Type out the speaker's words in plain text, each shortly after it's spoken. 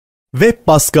Web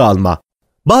baskı alma.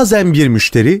 Bazen bir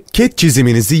müşteri CAD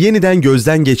çiziminizi yeniden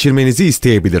gözden geçirmenizi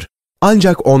isteyebilir.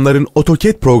 Ancak onların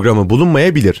AutoCAD programı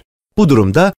bulunmayabilir. Bu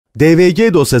durumda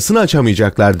DVG dosyasını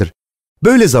açamayacaklardır.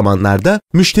 Böyle zamanlarda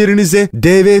müşterinize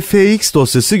DVFX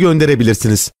dosyası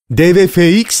gönderebilirsiniz.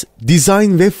 DVFX, Design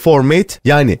Web Format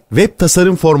yani web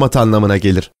tasarım formatı anlamına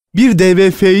gelir. Bir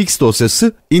DVFX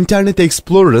dosyası Internet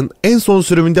Explorer'ın en son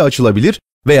sürümünde açılabilir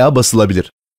veya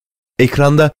basılabilir.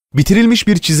 Ekranda bitirilmiş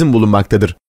bir çizim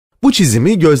bulunmaktadır. Bu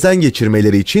çizimi gözden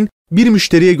geçirmeleri için bir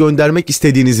müşteriye göndermek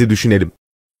istediğinizi düşünelim.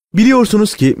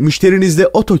 Biliyorsunuz ki müşterinizde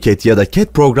AutoCAD ya da CAD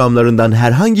programlarından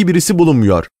herhangi birisi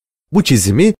bulunmuyor. Bu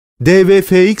çizimi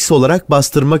DVFX olarak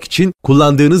bastırmak için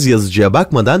kullandığınız yazıcıya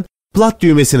bakmadan Plot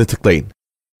düğmesini tıklayın.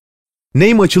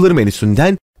 Name açılır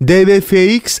menüsünden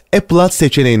DVFX Plot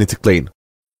seçeneğini tıklayın.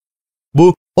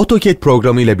 Bu AutoCAD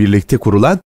programı ile birlikte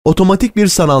kurulan otomatik bir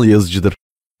sanal yazıcıdır.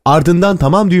 Ardından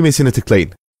Tamam düğmesini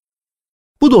tıklayın.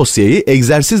 Bu dosyayı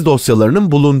egzersiz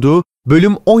dosyalarının bulunduğu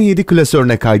bölüm 17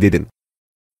 klasörüne kaydedin.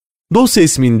 Dosya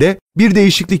isminde bir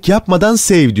değişiklik yapmadan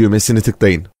Save düğmesini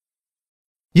tıklayın.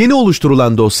 Yeni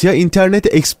oluşturulan dosya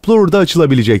Internet Explorer'da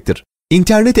açılabilecektir.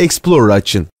 Internet Explorer'ı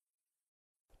açın.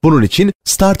 Bunun için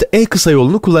Start E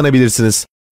kısayolunu kullanabilirsiniz.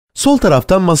 Sol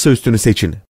taraftan masaüstünü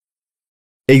seçin.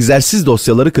 Egzersiz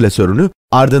dosyaları klasörünü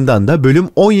ardından da bölüm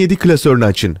 17 klasörünü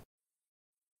açın.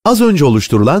 Az önce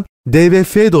oluşturulan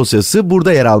DVF dosyası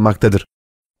burada yer almaktadır.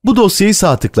 Bu dosyayı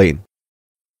sağ tıklayın.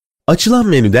 Açılan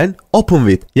menüden Open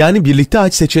With yani birlikte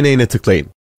aç seçeneğine tıklayın.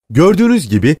 Gördüğünüz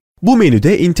gibi bu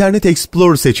menüde Internet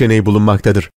Explorer seçeneği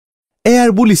bulunmaktadır.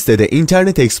 Eğer bu listede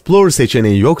Internet Explorer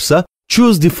seçeneği yoksa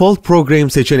Choose Default Program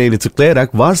seçeneğini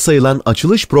tıklayarak varsayılan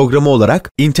açılış programı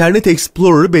olarak Internet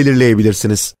Explorer'ı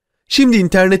belirleyebilirsiniz. Şimdi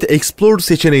Internet Explorer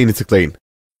seçeneğini tıklayın.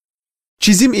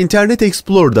 Çizim Internet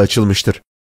Explorer'da açılmıştır.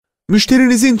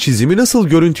 Müşterinizin çizimi nasıl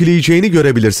görüntüleyeceğini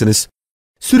görebilirsiniz.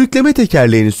 Sürükleme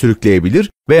tekerleğini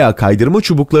sürükleyebilir veya kaydırma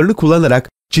çubuklarını kullanarak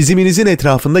çiziminizin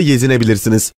etrafında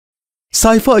gezinebilirsiniz.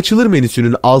 Sayfa açılır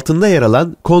menüsünün altında yer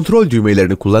alan kontrol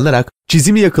düğmelerini kullanarak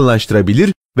çizimi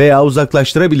yakınlaştırabilir veya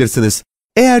uzaklaştırabilirsiniz.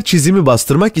 Eğer çizimi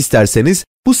bastırmak isterseniz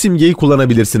bu simgeyi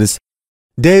kullanabilirsiniz.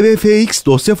 DVFX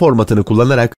dosya formatını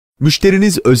kullanarak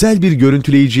müşteriniz özel bir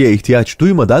görüntüleyiciye ihtiyaç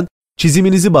duymadan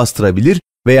çiziminizi bastırabilir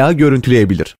veya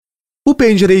görüntüleyebilir. Bu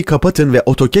pencereyi kapatın ve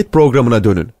AutoCAD programına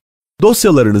dönün.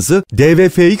 Dosyalarınızı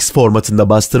DVFX formatında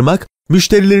bastırmak,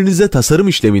 müşterilerinize tasarım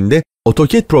işleminde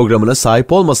AutoCAD programına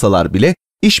sahip olmasalar bile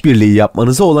işbirliği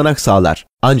yapmanıza olanak sağlar.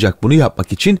 Ancak bunu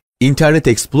yapmak için Internet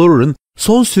Explorer'ın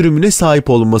son sürümüne sahip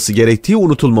olunması gerektiği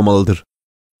unutulmamalıdır.